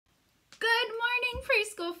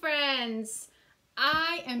preschool friends.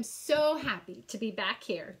 I am so happy to be back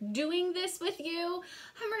here doing this with you.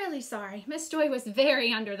 I'm really sorry. Miss Joy was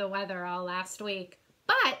very under the weather all last week,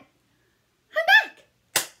 but I'm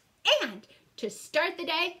back. And to start the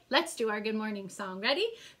day, let's do our good morning song. Ready?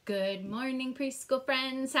 Good morning, preschool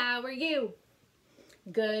friends. How are you?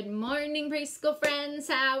 Good morning, preschool friends.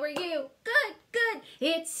 How are you? Good, good.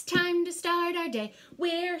 It's time to start our day.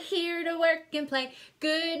 We're here to work and play.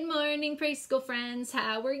 Good morning, preschool friends.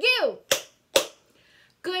 How are you?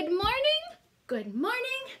 Good morning, good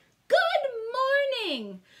morning, good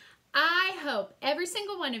morning. I hope every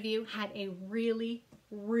single one of you had a really,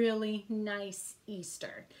 really nice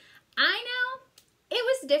Easter. I know it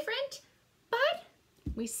was different, but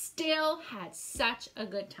we still had such a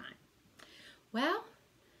good time. Well,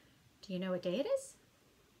 do you know what day it is?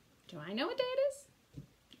 Do I know what day it is?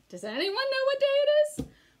 Does anyone know what day it is?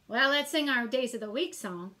 Well, let's sing our Days of the Week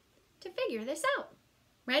song to figure this out.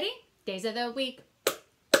 Ready? Days of the week.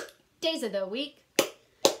 Days of the week.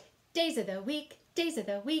 Days of the week. Days of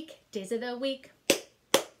the week. Days of the week.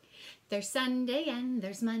 There's Sunday and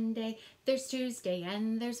there's Monday. There's Tuesday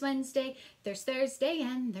and there's Wednesday. There's Thursday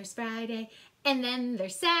and there's Friday. And then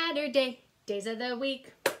there's Saturday. Days of the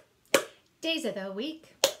week. Days of the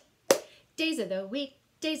week. Days of the week.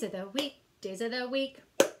 Days of the week. Days of the week.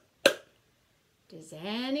 Does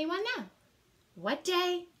anyone know what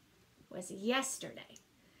day was yesterday?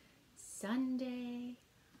 Sunday.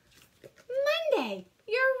 Monday.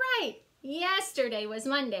 You're right. Yesterday was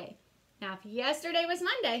Monday. Now, if yesterday was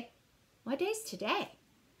Monday, what day's today?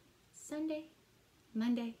 Sunday,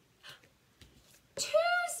 Monday,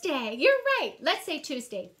 Tuesday. You're right. Let's say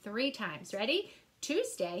Tuesday 3 times. Ready?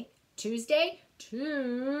 Tuesday, Tuesday,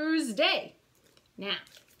 Tuesday. Now,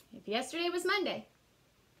 if yesterday was Monday,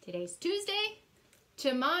 today's Tuesday,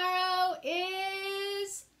 tomorrow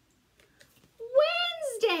is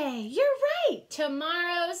Wednesday. You're right.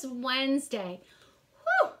 Tomorrow's Wednesday.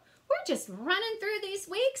 Whew, we're just running through these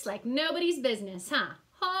weeks like nobody's business, huh?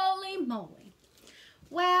 Holy moly.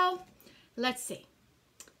 Well, let's see.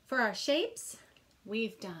 For our shapes,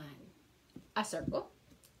 we've done a circle.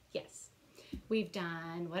 Yes. We've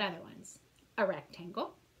done, what other ones? A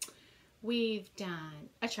rectangle. We've done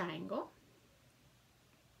a triangle.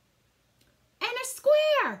 And a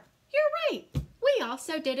square. You're right. We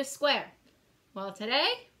also did a square. Well,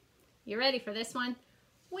 today, you ready for this one?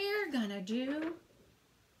 We're gonna do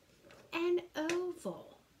an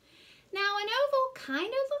oval. Now, an oval kind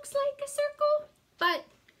of looks like a circle, but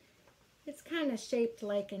it's kind of shaped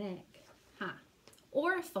like an egg, huh?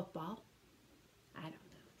 Or a football. I don't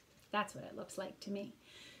know. That's what it looks like to me.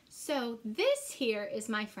 So this here is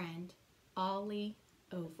my friend, Ollie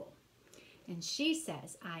Oval. And she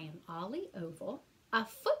says, I am Ollie Oval. A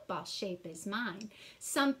football shape is mine.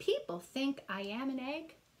 Some people think I am an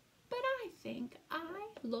egg, but I think I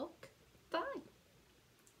look fine.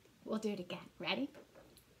 We'll do it again. Ready?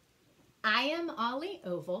 I am Ollie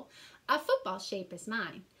Oval. A football shape is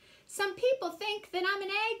mine. Some people think that I'm an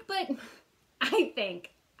egg, but I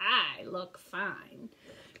think I look fine.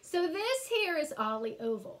 So this here is Ollie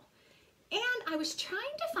Oval. And I was trying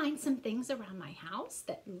to find some things around my house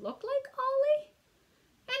that look like Ollie.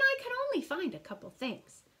 And I could only find a couple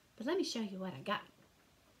things, but let me show you what I got.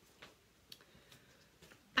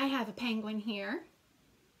 I have a penguin here,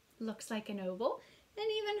 looks like an oval, and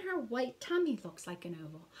even her white tummy looks like an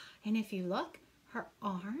oval. And if you look, her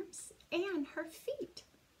arms and her feet,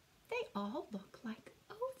 they all look like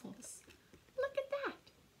ovals. Look at that.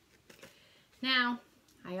 Now,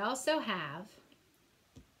 I also have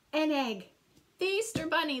an egg. The Easter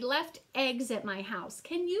Bunny left eggs at my house.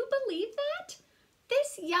 Can you believe that?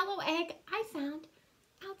 This yellow egg I found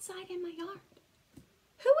outside in my yard.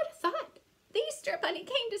 Who would have thought the Easter Bunny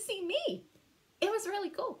came to see me? It was really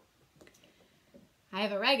cool. I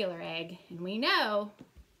have a regular egg, and we know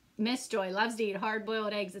Miss Joy loves to eat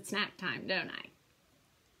hard-boiled eggs at snack time, don't I?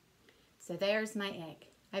 So there's my egg.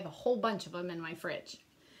 I have a whole bunch of them in my fridge.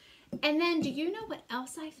 And then do you know what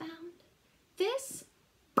else I found? This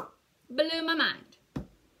blew my mind.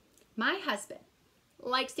 My husband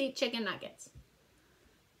likes to eat chicken nuggets.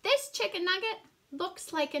 This chicken nugget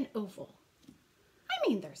looks like an oval. I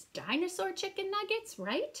mean, there's dinosaur chicken nuggets,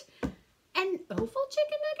 right? And oval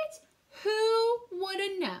chicken nuggets? Who would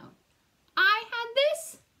have known? I had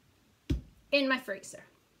this in my freezer.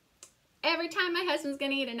 Every time my husband's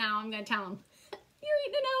going to eat it now, I'm going to tell him, you're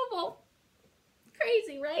eating an oval.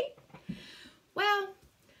 Crazy, right? Well,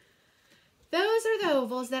 those are the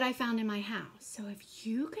ovals that I found in my house. So if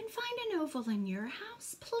you can find an oval in your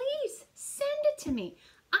house, please send it to me.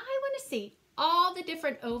 I want to see all the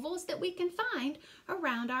different ovals that we can find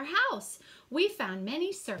around our house. We found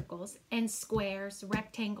many circles and squares,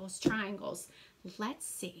 rectangles, triangles. Let's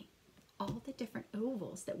see all the different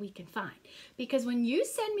ovals that we can find. Because when you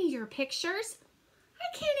send me your pictures,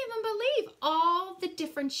 I can't even believe all the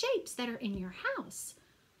different shapes that are in your house.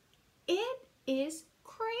 It is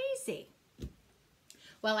crazy.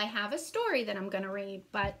 Well, I have a story that I'm going to read,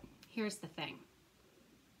 but here's the thing.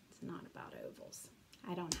 It's not about ovals.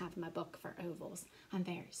 I don't have my book for ovals. I'm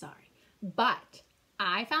very sorry. But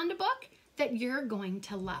I found a book that you're going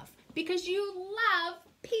to love because you love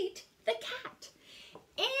Pete the cat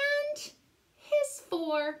and his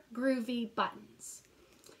 4 groovy buttons.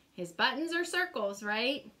 His buttons are circles,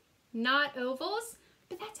 right? Not ovals,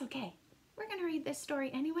 but that's okay. We're going to read this story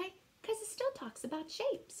anyway because it still talks about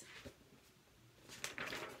shapes.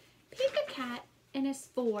 Pete the cat and his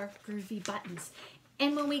 4 groovy buttons.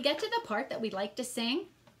 And when we get to the part that we like to sing,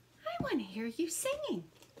 I want to hear you singing.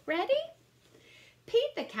 Ready?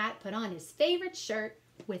 Pete the cat put on his favorite shirt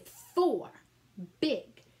with 4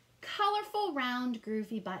 big, colorful, round,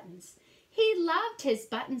 groovy buttons. He loved his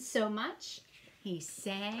buttons so much, he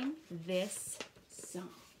sang this song.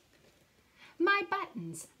 My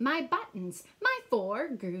buttons, my 4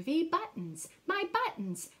 groovy buttons. My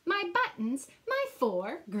buttons, my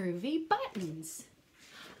 4 groovy buttons.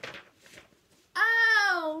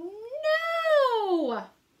 Oh no!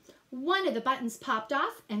 One of the buttons popped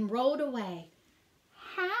off and rolled away.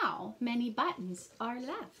 How many buttons are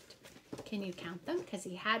left? Can you count them? Because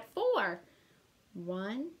he had 4.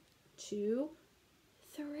 1, 2,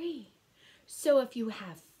 3. So if you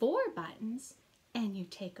have 4 buttons and you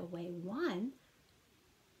take away 1,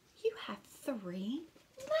 you have 3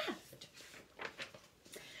 left.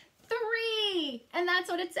 3! And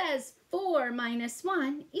that's what it says. 4 minus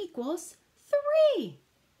 1 equals 3.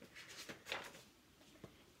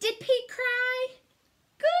 Did Pete cry?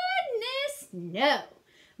 Goodness, no.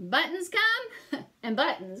 Buttons come and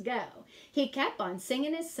buttons go. He kept on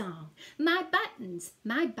singing his song. My 3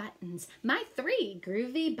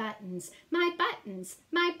 groovy buttons. My 3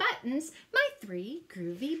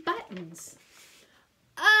 groovy buttons.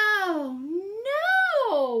 Oh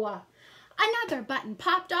no! Another button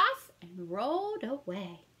popped off and rolled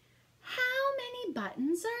away. How many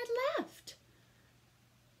buttons are left?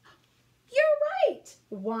 You're right.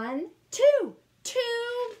 1, 2. 2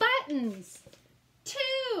 buttons.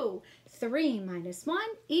 2. 3 minus 1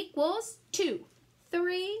 equals 2.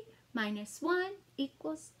 3 minus 1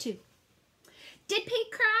 equals 2. Did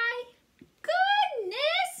Pete cry?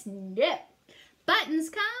 Goodness, no. Buttons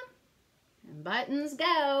come and buttons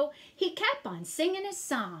go. He kept on singing his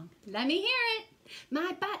song. Let me hear it.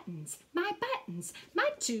 My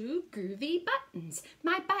 2 groovy buttons.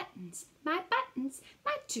 My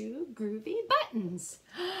 2 groovy buttons.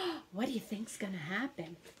 What do you think's gonna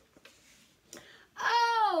happen?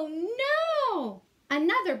 Oh no!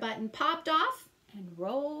 Another button popped off and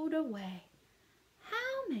rolled away.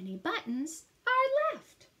 How many buttons are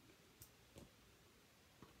left?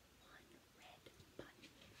 1 red button.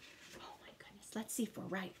 Oh my goodness, let's see if we're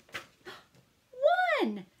right.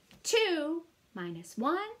 1! 2 minus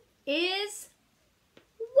 1 is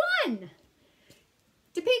 1.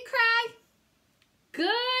 Did Pete cry?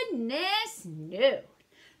 Goodness, no.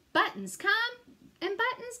 Buttons come and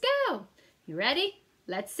buttons go. You ready?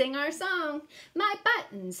 Let's sing our song. My 1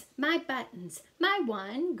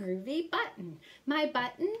 groovy button. My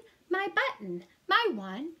 1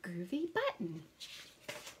 groovy button.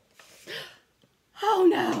 Oh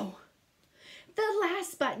no! The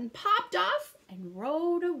last button popped off and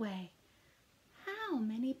rolled away. How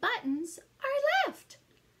many buttons are left?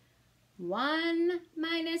 1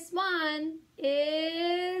 minus 1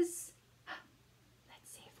 is,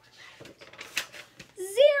 let's see if we're right,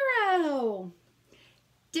 0.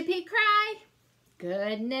 Did Pete cry?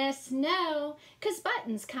 Goodness, no, 'cause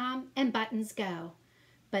buttons come and buttons go.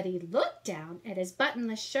 But he looked down at his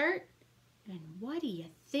buttonless shirt, and what do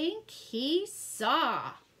you think he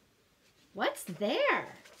saw? What's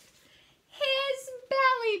there? His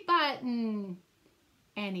belly button.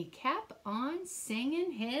 And he kept on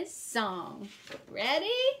singing his song.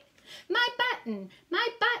 Ready? My button,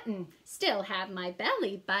 still have my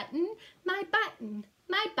belly button. My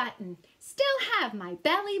button, still have my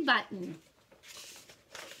belly button.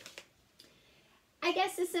 I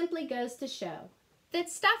guess this simply goes to show that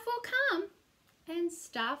stuff will come and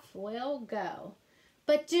stuff will go.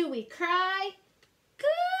 But do we cry?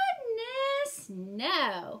 Goodness,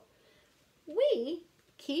 no. We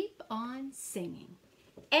keep on singing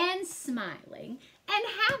and smiling and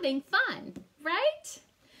having fun, right?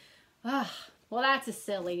 Well, that's a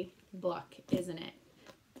silly book, isn't it?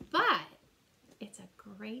 But It's a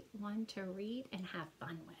great one to read and have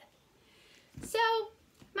fun with. So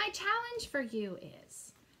my challenge for you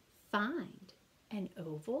is find an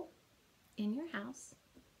oval in your house,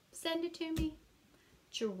 send it to me.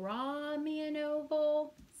 Draw me an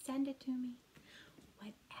oval, send it to me.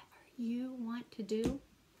 Whatever you want to do,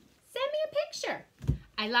 send me a picture.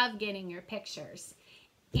 I love getting your pictures,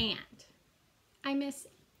 and I miss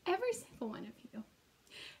every single one of you.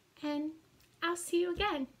 And I'll see you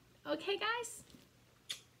again. Okay, guys?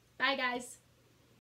 Bye, guys.